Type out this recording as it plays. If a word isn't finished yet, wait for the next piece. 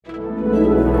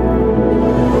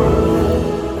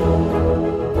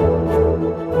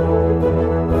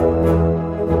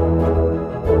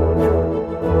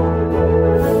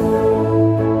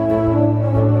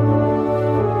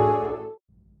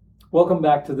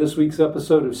back to this week's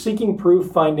episode of Seeking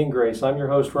Proof, Finding Grace. I'm your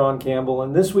host, Ron Campbell,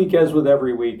 and this week, as with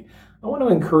every week, I want to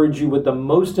encourage you with the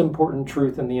most important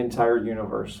truth in the entire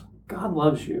universe. God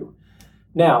loves you.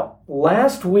 Now,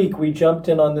 last week we jumped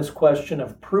in on this question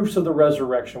of proofs of the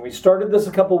resurrection. We started this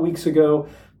a couple weeks ago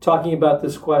talking about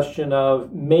this question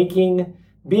of being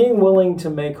willing to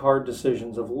make hard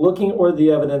decisions, of looking where the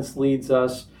evidence leads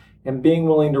us and being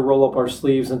willing to roll up our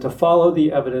sleeves and to follow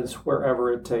the evidence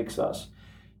wherever it takes us.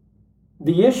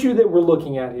 The issue that we're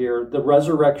looking at here, the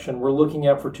resurrection, we're looking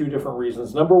at for two different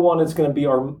reasons. Number one, it's going to be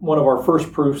one of our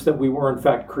first proofs that we were in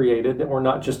fact created, that we're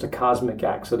not just a cosmic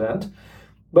accident.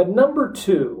 But number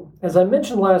two, as I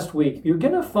mentioned last week, you're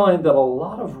going to find that a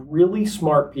lot of really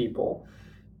smart people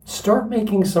start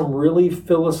making some really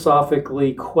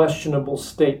philosophically questionable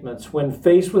statements when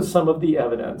faced with some of the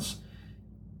evidence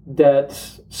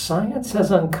that science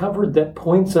has uncovered that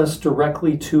points us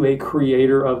directly to a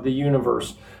creator of the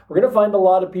universe. We're going to find a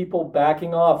lot of people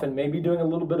backing off and maybe doing a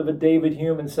little bit of a David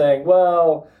Hume and saying,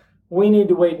 well, we need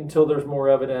to wait until there's more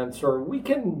evidence, or we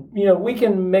can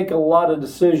make a lot of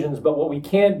decisions, but what we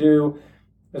can't do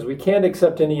is we can't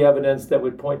accept any evidence that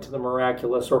would point to the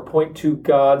miraculous or point to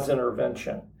God's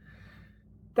intervention.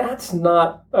 That's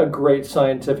not a great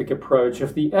scientific approach.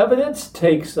 If the evidence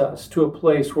takes us to a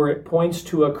place where it points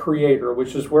to a creator,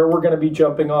 which is where we're going to be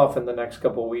jumping off in the next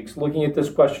couple of weeks, looking at this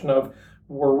question of,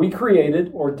 were we created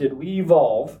or did we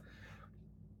evolve?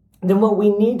 Then what we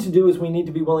need to do is we need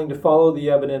to be willing to follow the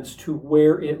evidence to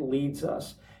where it leads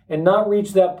us and not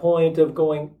reach that point of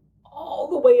going all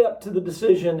the way up to the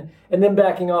decision and then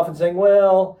backing off and saying,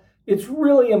 well, it's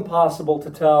really impossible to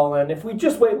tell, and if we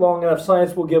just wait long enough,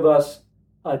 science will give us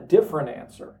a different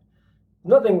answer.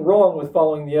 Nothing wrong with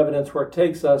following the evidence where it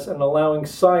takes us and allowing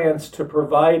science to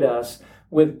provide us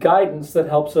with guidance that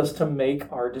helps us to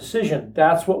make our decision.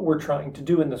 That's what we're trying to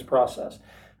do in this process.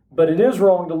 But it is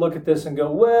wrong to look at this and go,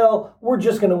 well, we're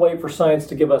just going to wait for science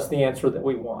to give us the answer that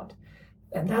we want.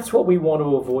 And that's what we want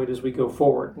to avoid as we go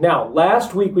forward. Now,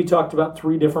 last week we talked about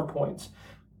 3 different points.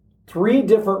 3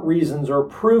 different reasons or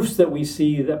proofs that we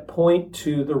see that point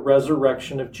to the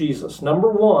resurrection of Jesus.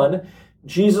 Number 1,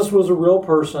 Jesus was a real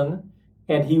person,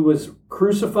 and he was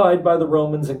crucified by the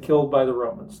Romans and killed by the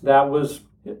Romans. That was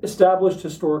established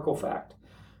historical fact.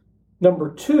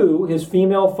 Number 2, his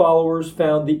female followers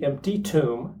found the empty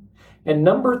tomb. And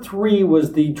number 3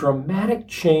 was the dramatic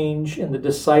change in the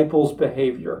disciples'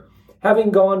 behavior.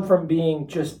 Having gone from being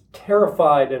just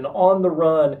terrified and on the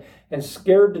run and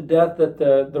scared to death that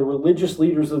the religious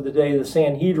leaders of the day, the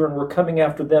Sanhedrin, were coming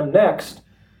after them next,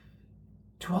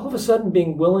 to all of a sudden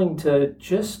being willing to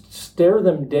just stare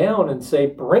them down and say,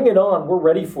 bring it on, we're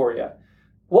ready for you.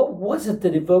 What was it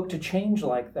that evoked a change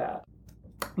like that?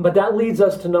 But that leads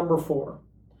us to number 4.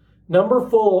 Number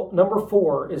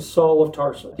 4 is Saul of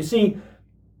Tarsus. You see,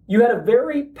 you had a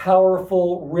very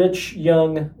powerful, rich,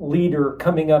 young leader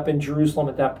coming up in Jerusalem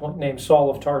at that point named Saul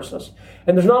of Tarsus.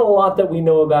 And there's not a lot that we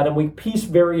know about him. We piece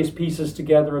various pieces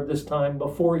together at this time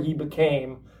before he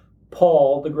became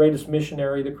Paul, the greatest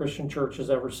missionary the Christian church has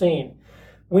ever seen.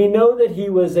 We know that he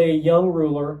was a young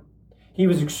ruler. He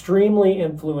was extremely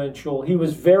influential. He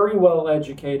was very well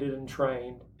educated and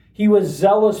trained. He was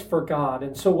zealous for God.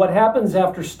 And so what happens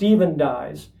after Stephen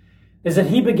dies is that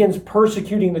he begins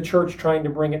persecuting the church, trying to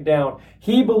bring it down.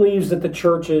 He believes that the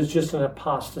church is just an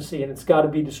apostasy and it's got to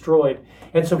be destroyed.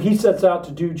 And so he sets out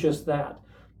to do just that,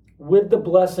 with the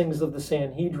blessings of the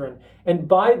Sanhedrin. And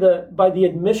by the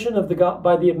admission of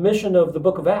the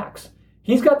book of Acts,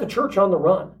 he's got the church on the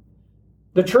run.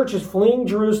 The church is fleeing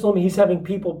Jerusalem. He's having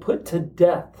people put to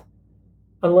death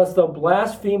unless they'll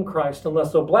blaspheme Christ,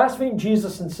 unless they'll blaspheme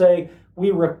Jesus and say,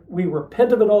 we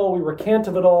repent of it all, we recant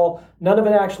of it all, none of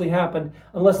it actually happened.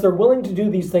 Unless they're willing to do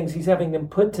these things, he's having them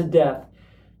put to death.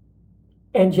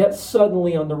 And yet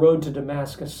suddenly on the road to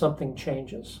Damascus, something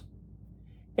changes.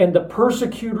 And the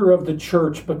persecutor of the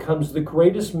church becomes the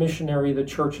greatest missionary the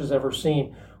church has ever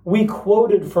seen. We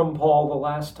quoted from Paul the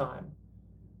last time,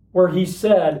 where he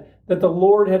said that the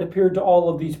Lord had appeared to all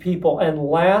of these people, and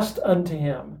last unto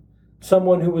him,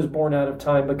 someone who was born out of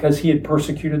time because he had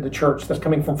persecuted the church. That's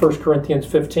coming from 1 Corinthians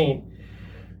 15.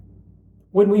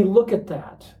 When we look at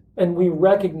that and we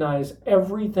recognize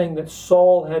everything that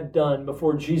Saul had done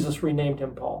before Jesus renamed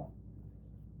him Paul,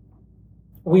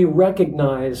 we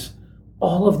recognize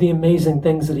all of the amazing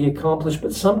things that he accomplished,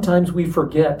 but sometimes we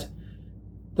forget.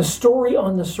 The story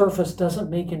on the surface doesn't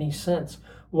make any sense.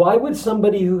 Why would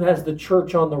somebody who has the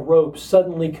church on the ropes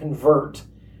suddenly convert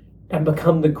and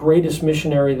become the greatest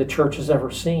missionary the church has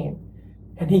ever seen?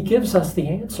 And he gives us the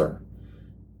answer.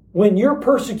 When you're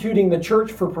persecuting the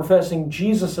church for professing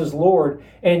Jesus as Lord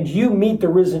and you meet the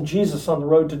risen Jesus on the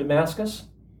road to Damascus,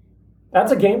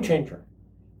 that's a game changer.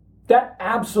 That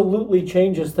absolutely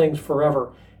changes things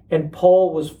forever. And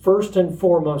Paul was first and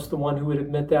foremost the one who would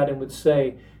admit that and would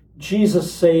say,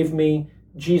 Jesus saved me,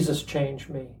 Jesus changed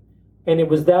me. And it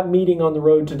was that meeting on the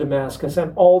road to Damascus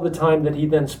and all the time that he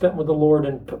then spent with the Lord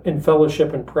in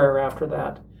fellowship and prayer after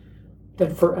that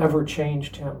forever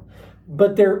changed him.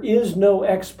 But there is no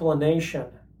explanation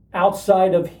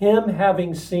outside of him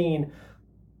having seen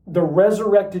the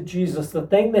resurrected Jesus, the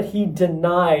thing that he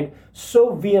denied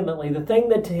so vehemently, the thing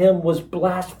that to him was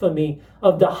blasphemy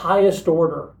of the highest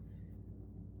order.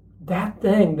 That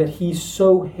thing that he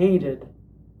so hated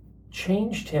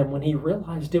changed him when he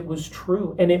realized it was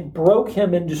true, and it broke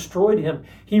him and destroyed him.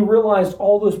 He realized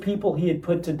all those people he had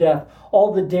put to death,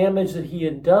 all the damage that he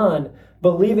had done,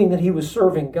 believing that he was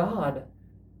serving God,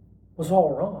 was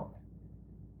all wrong.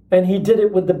 And he did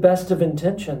it with the best of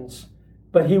intentions,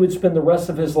 but he would spend the rest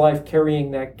of his life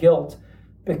carrying that guilt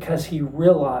because he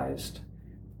realized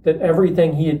that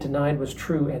everything he had denied was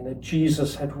true and that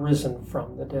Jesus had risen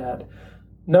from the dead.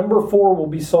 Number 4 will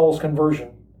be Saul's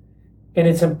conversion. And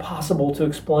it's impossible to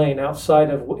explain outside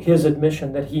of his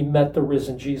admission that he met the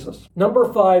risen Jesus.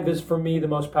 Number 5 is for me the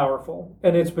most powerful.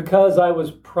 And it's because I was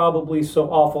probably so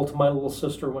awful to my little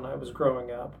sister when I was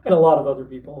growing up. And a lot of other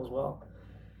people as well.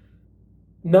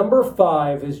 Number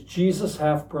 5 is Jesus'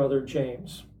 half-brother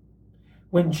James.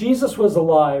 When Jesus was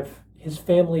alive, his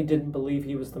family didn't believe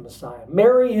he was the Messiah.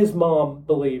 Mary, his mom,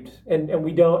 believed.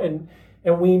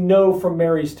 And we know from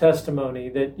Mary's testimony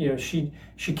that,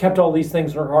 she kept all these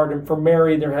things in her heart. And for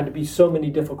Mary, there had to be so many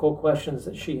difficult questions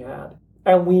that she had.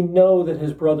 And we know that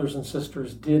his brothers and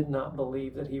sisters did not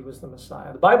believe that he was the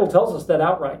Messiah. The Bible tells us that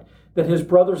outright, that his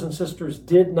brothers and sisters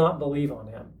did not believe on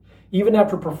him. Even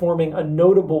after performing a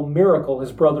notable miracle,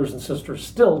 his brothers and sisters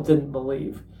still didn't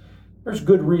believe. There's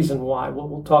good reason why, what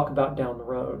we'll talk about down the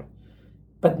road.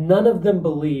 But none of them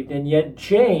believed, and yet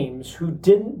James, who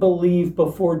didn't believe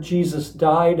before Jesus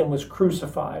died and was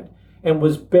crucified and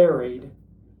was buried,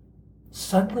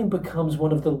 suddenly becomes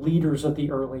one of the leaders of the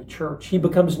early church. He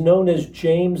becomes known as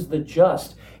James the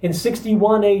Just. In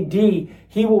 61 AD,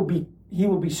 he will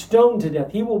be stoned to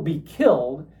death. He will be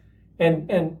killed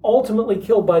and ultimately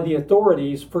killed by the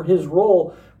authorities for his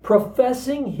role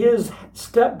professing his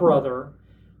stepbrother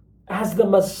as the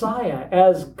Messiah,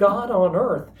 as God on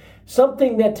earth.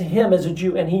 Something that to him as a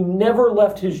Jew, and he never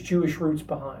left his Jewish roots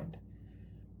behind.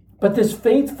 But this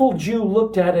faithful Jew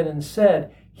looked at it and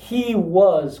said, he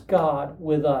was God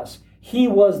with us. He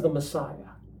was the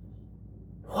Messiah.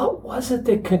 What was it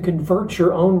that could convert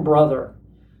your own brother?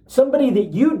 Somebody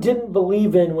that you didn't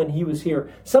believe in when he was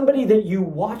here. Somebody that you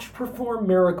watched perform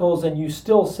miracles and you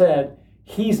still said,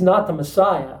 he's not the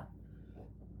Messiah.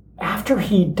 After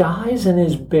he dies and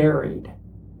is buried,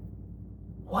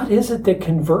 what is it that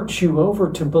converts you over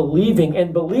to believing,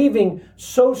 and believing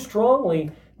so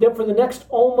strongly that for the next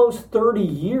almost 30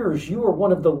 years, you are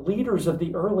one of the leaders of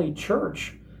the early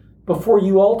church before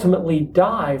you ultimately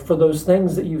die for those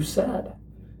things that you said?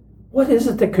 What is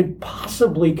it that could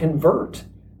possibly convert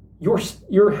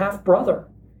your half-brother?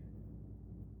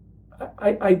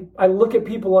 I look at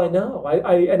people I know,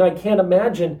 and I can't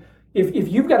imagine if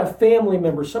you've got a family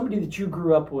member, somebody that you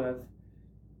grew up with,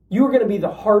 you are going to be the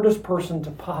hardest person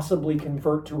to possibly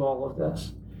convert to all of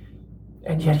this.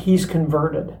 And yet he's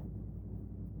converted.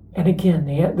 And again,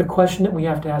 the question that we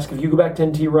have to ask, if you go back to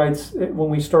N.T. Wright's, when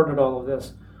we started all of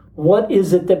this, what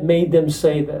is it that made them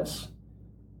say this?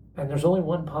 And there's only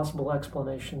one possible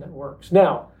explanation that works.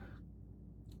 Now,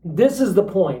 this is the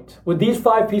point. With these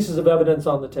 5 pieces of evidence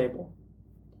on the table,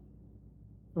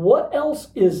 what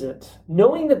else is it,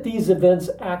 knowing that these events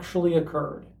actually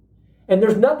occurred? And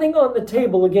there's nothing on the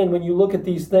table, again, when you look at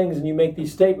these things and you make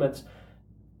these statements,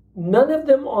 none of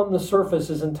them on the surface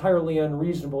is entirely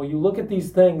unreasonable. You look at these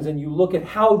things and you look at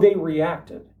how they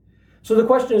reacted. So the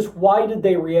question is, why did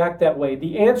they react that way?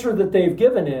 The answer that they've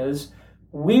given is,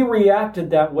 we reacted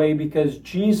that way because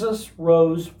Jesus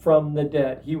rose from the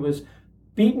dead. He was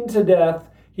beaten to death,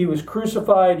 he was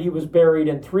crucified, he was buried,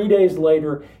 and 3 days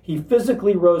later, he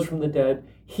physically rose from the dead,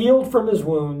 healed from his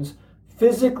wounds,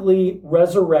 physically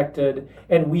resurrected,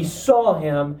 and we saw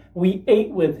him, we ate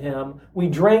with him, we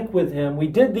drank with him, we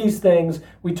did these things,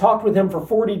 we talked with him for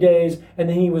 40 days, and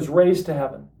then he was raised to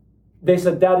heaven. They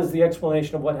said that is the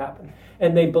explanation of what happened.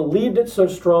 And they believed it so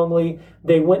strongly,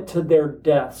 they went to their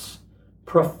deaths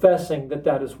professing that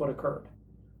that is what occurred.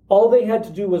 All they had to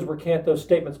do was recant those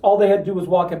statements. All they had to do was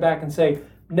walk it back and say,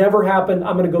 never happened,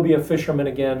 I'm going to go be a fisherman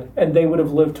again, and they would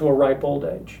have lived to a ripe old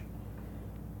age.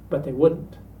 But they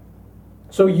wouldn't.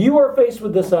 So you are faced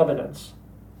with this evidence.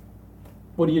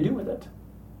 What do you do with it?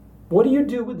 What do you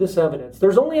do with this evidence?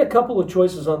 There's only a couple of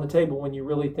choices on the table when you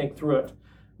really think through it.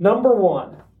 Number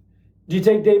one, do you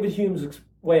take David Hume's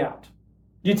way out?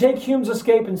 Do you take Hume's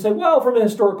escape and say, well, from a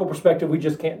historical perspective, we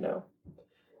just can't know.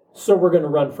 So we're going to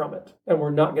run from it, and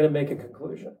we're not going to make a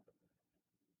conclusion.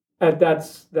 And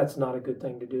that's not a good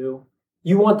thing to do.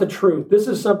 You want the truth. This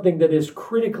is something that is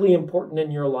critically important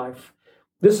in your life.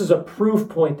 This is a proof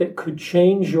point that could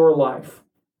change your life.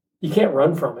 You can't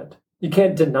run from it. You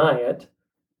can't deny it.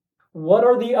 What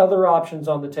are the other options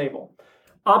on the table?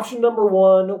 Option number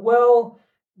one, well,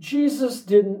 Jesus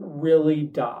didn't really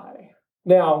die.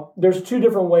 Now, there's two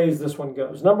different ways this one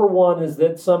goes. Number one is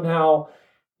that somehow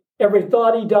everybody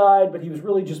thought he died, but he was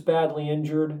really just badly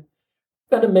injured.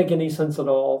 That doesn't make any sense at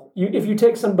all. If you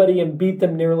take somebody and beat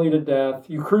them nearly to death,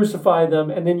 you crucify them,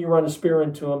 and then you run a spear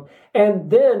into them, and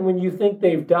then when you think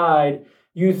they've died,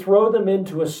 you throw them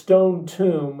into a stone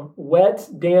tomb, wet,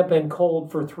 damp, and cold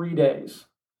for 3 days.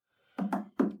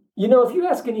 You know, if you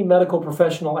ask any medical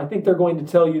professional, I think they're going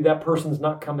to tell you that person's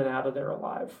not coming out of there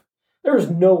alive. There's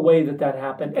no way that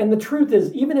happened. And the truth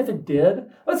is, even if it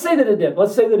did, let's say that it did,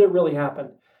 let's say that it really happened,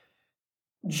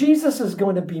 Jesus is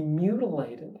going to be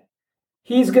mutilated.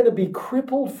 He's going to be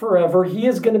crippled forever. He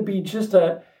is going to be just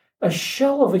a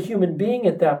shell of a human being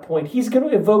at that point. He's going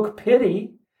to evoke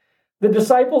pity. The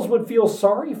disciples would feel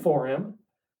sorry for him,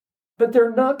 but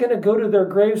they're not going to go to their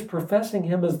graves professing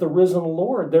him as the risen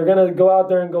Lord. They're going to go out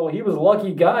there and go, he was a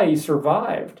lucky guy, he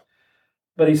survived.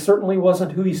 But he certainly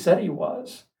wasn't who he said he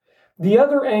was. The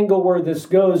other angle where this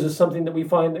goes is something that we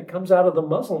find that comes out of the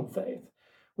Muslim faith,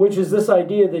 which is this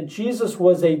idea that Jesus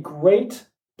was a great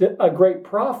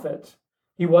prophet.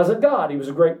 He wasn't God, he was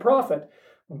a great prophet,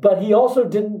 but he also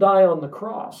didn't die on the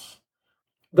cross.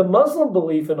 The Muslim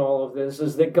belief in all of this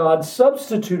is that God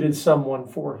substituted someone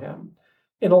for him.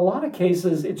 In a lot of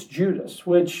cases, it's Judas,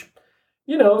 which,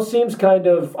 seems kind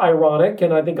of ironic,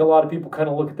 and I think a lot of people kind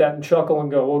of look at that and chuckle and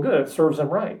go, well, good, it serves him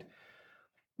right.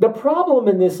 The problem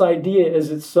in this idea is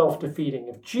it's self-defeating.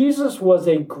 If Jesus was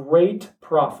a great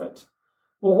prophet,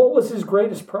 well, what was his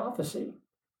greatest prophecy?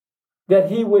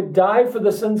 That he would die for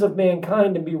the sins of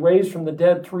mankind and be raised from the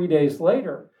dead 3 days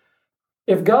later.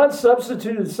 If God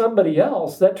substituted somebody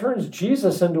else, that turns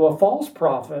Jesus into a false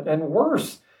prophet, and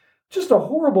worse, just a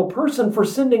horrible person for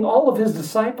sending all of his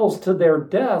disciples to their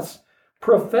deaths,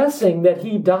 professing that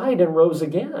he died and rose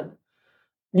again.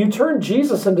 You turn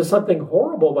Jesus into something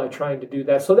horrible by trying to do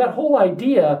that. So that whole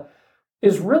idea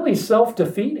is really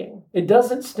self-defeating. It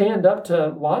doesn't stand up to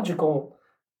logical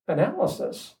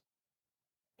analysis.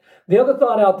 The other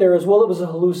thought out there is, well, it was a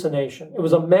hallucination. It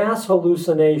was a mass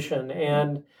hallucination,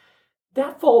 and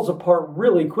that falls apart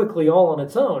really quickly all on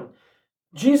its own.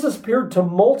 Jesus appeared to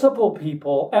multiple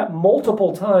people at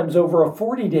multiple times over a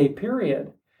 40-day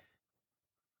period.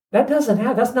 That's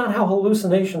not how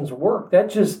hallucinations work. That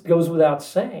just goes without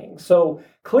saying. So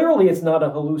clearly it's not a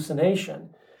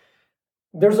hallucination.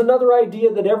 There's another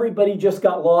idea that everybody just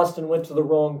got lost and went to the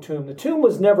wrong tomb. The tomb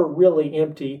was never really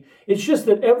empty. It's just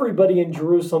that everybody in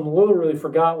Jerusalem literally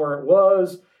forgot where it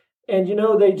was. And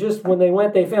when they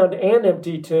went, they found an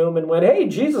empty tomb and went, hey,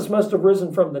 Jesus must have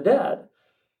risen from the dead.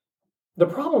 The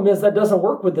problem is that doesn't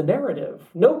work with the narrative.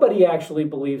 Nobody actually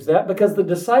believes that because the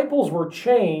disciples were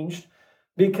changed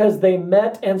because they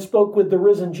met and spoke with the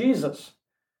risen Jesus.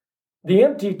 The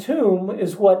empty tomb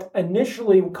is what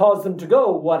initially caused them to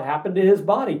go, what happened to his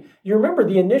body? You remember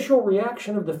the initial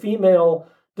reaction of the female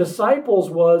disciples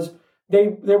was they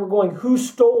were going, who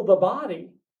stole the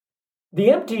body?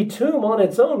 The empty tomb on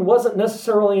its own wasn't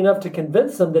necessarily enough to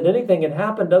convince them that anything had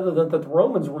happened other than that the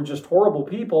Romans were just horrible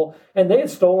people and they had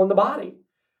stolen the body.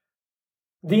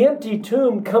 The empty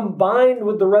tomb combined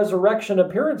with the resurrection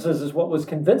appearances is what was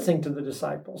convincing to the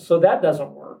disciples. So that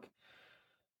doesn't work.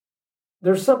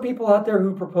 There's some people out there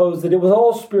who propose that it was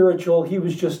all spiritual, he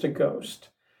was just a ghost.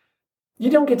 You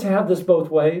don't get to have this both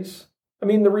ways. I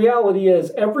mean, the reality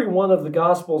is every one of the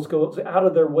Gospels goes out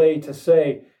of their way to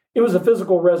say it was a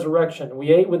physical resurrection.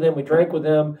 We ate with him, we drank with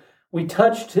him, we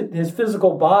touched his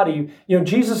physical body.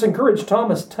 Jesus encouraged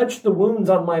Thomas, touch the wounds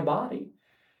on my body.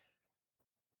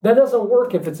 That doesn't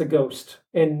work if it's a ghost.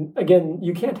 And again,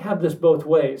 you can't have this both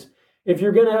ways. If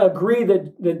you're going to agree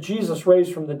that Jesus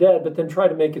raised from the dead, but then try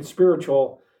to make it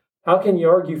spiritual, how can you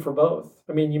argue for both?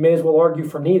 I mean, you may as well argue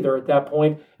for neither at that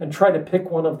point and try to pick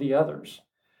one of the others.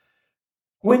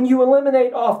 When you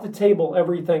eliminate off the table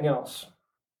everything else,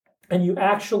 and you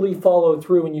actually follow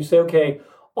through and you say, okay,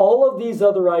 all of these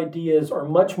other ideas are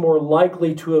much more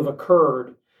likely to have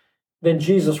occurred than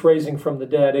Jesus raising from the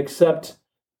dead, except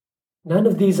None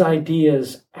of these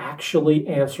ideas actually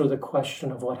answer the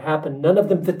question of what happened. None of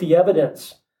them fit the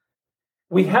evidence.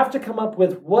 We have to come up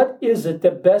with what is it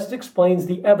that best explains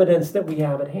the evidence that we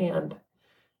have at hand.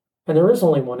 And there is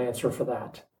only one answer for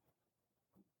that.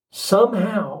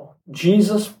 Somehow,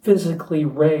 Jesus physically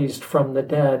raised from the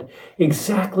dead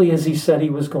exactly as he said he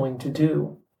was going to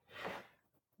do.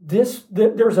 There's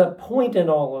a point in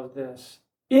all of this.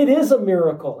 It is a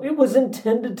miracle. It was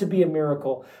intended to be a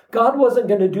miracle. God wasn't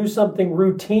going to do something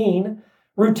routine.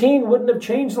 Routine wouldn't have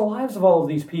changed the lives of all of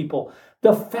these people.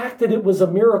 The fact that it was a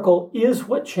miracle is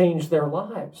what changed their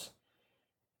lives.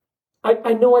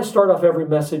 I know I start off every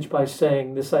message by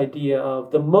saying this idea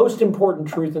of the most important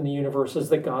truth in the universe is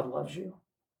that God loves you.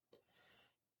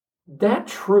 That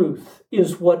truth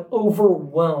is what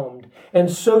overwhelmed and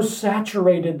so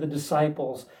saturated the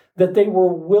disciples that they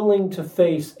were willing to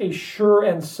face a sure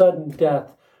and sudden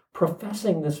death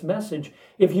professing this message.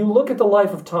 If you look at the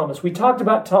life of Thomas, we talked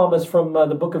about Thomas from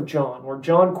the book of John, where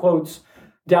John quotes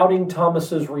doubting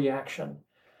Thomas's reaction.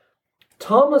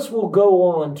 Thomas will go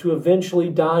on to eventually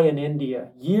die in India,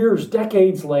 years,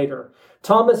 decades later.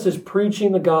 Thomas is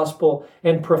preaching the gospel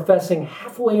and professing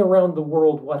halfway around the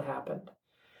world what happened.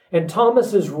 And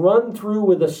Thomas is run through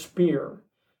with a spear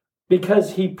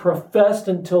because he professed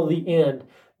until the end.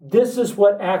 This is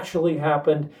what actually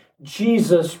happened.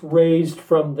 Jesus raised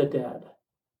from the dead.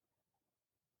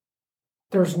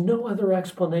 There's no other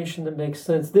explanation that makes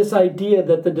sense. This idea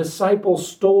that the disciples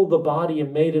stole the body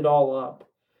and made it all up.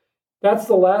 That's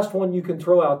the last one you can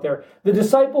throw out there. The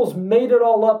disciples made it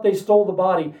all up. They stole the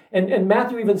body. And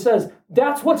Matthew even says,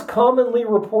 that's what's commonly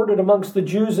reported amongst the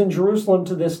Jews in Jerusalem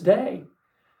to this day.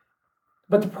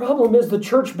 But the problem is the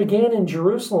church began in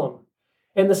Jerusalem.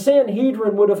 And the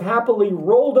Sanhedrin would have happily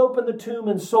rolled open the tomb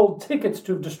and sold tickets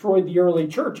to have destroyed the early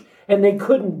church. And they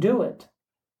couldn't do it.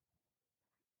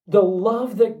 The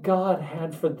love that God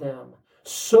had for them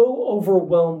so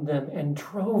overwhelmed them and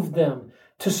drove them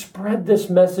to spread this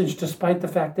message despite the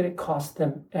fact that it cost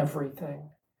them everything.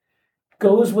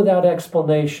 Goes without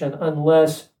explanation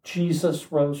unless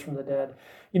Jesus rose from the dead.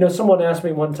 You know, someone asked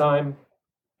me one time,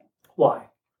 why?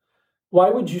 Why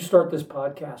would you start this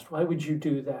podcast? Why would you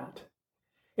do that?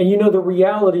 And you know, the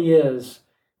reality is,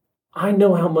 I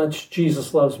know how much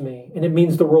Jesus loves me, and it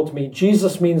means the world to me.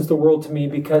 Jesus means the world to me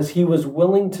because he was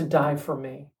willing to die for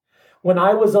me. When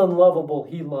I was unlovable,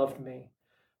 he loved me.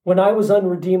 When I was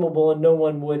unredeemable and no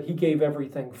one would, he gave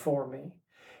everything for me.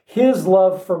 His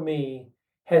love for me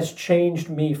has changed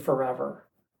me forever.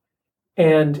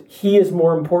 And he is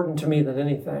more important to me than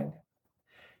anything.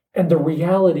 And the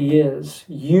reality is,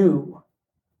 you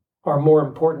are more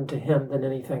important to him than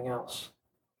anything else.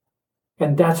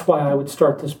 And that's why I would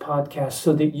start this podcast,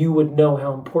 so that you would know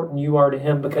how important you are to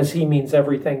him, because he means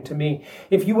everything to me.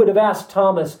 If you would have asked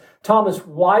Thomas,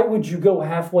 why would you go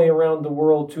halfway around the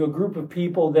world to a group of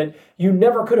people that you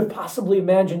never could have possibly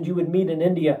imagined you would meet in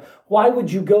India? Why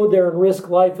would you go there and risk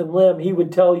life and limb? He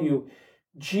would tell you,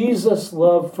 Jesus'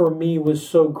 love for me was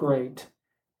so great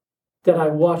that I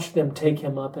watched them take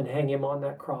him up and hang him on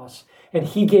that cross. And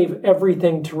he gave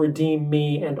everything to redeem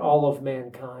me and all of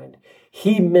mankind.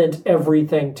 He meant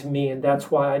everything to me, and that's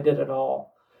why I did it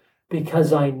all.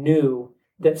 Because I knew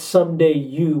that someday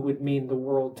you would mean the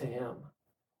world to him.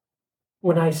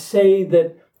 When I say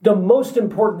that the most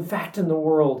important fact in the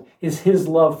world is his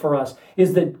love for us,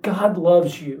 is that God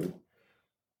loves you,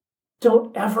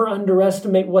 don't ever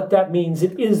underestimate what that means.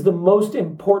 It is the most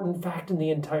important fact in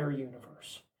the entire universe.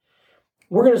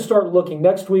 We're going to start looking,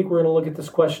 next week we're going to look at this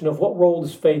question of what role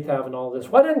does faith have in all this?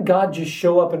 Why didn't God just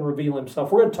show up and reveal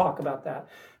himself? We're going to talk about that.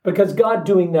 Because God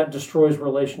doing that destroys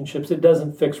relationships. It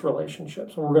doesn't fix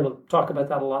relationships. And we're going to talk about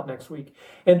that a lot next week.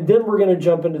 And then we're going to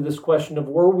jump into this question of,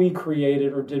 were we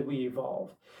created or did we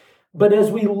evolve? But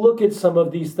as we look at some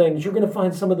of these things, you're going to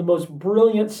find some of the most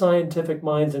brilliant scientific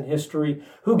minds in history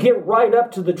who get right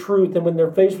up to the truth, and when they're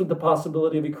faced with the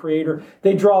possibility of a creator,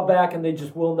 they draw back and they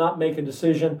just will not make a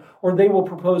decision, or they will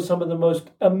propose some of the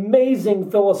most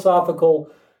amazing philosophical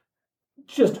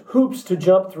just hoops to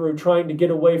jump through trying to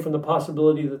get away from the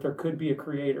possibility that there could be a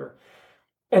creator.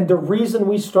 And the reason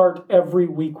we start every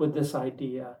week with this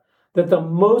idea that the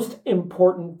most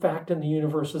important fact in the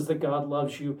universe is that God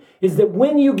loves you, is that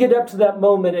when you get up to that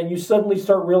moment and you suddenly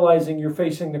start realizing you're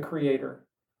facing the Creator,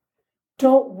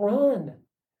 don't run.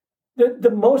 The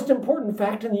most important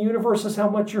fact in the universe is how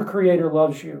much your Creator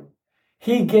loves you.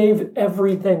 He gave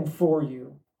everything for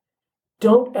you.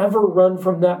 Don't ever run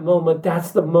from that moment.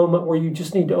 That's the moment where you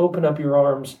just need to open up your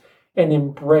arms and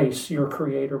embrace your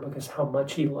Creator, because how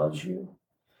much he loves you.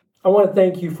 I want to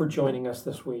thank you for joining us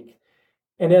this week.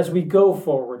 And as we go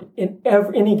forward, in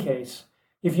any case,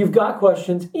 If you've got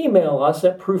questions, email us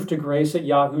at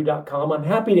proof2grace@yahoo.com. I'm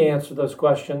happy to answer those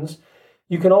questions.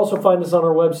 You can also find us on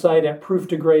our website at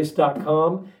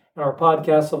proof2grace.com. And our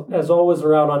podcasts, as always,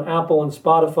 are out on Apple and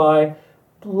Spotify.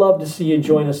 Love to see you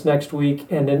join us next week.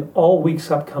 And in all weeks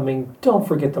upcoming, don't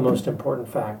forget the most important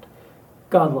fact.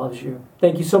 God loves you.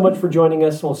 Thank you so much for joining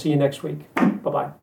us, and we'll see you next week. Bye-bye.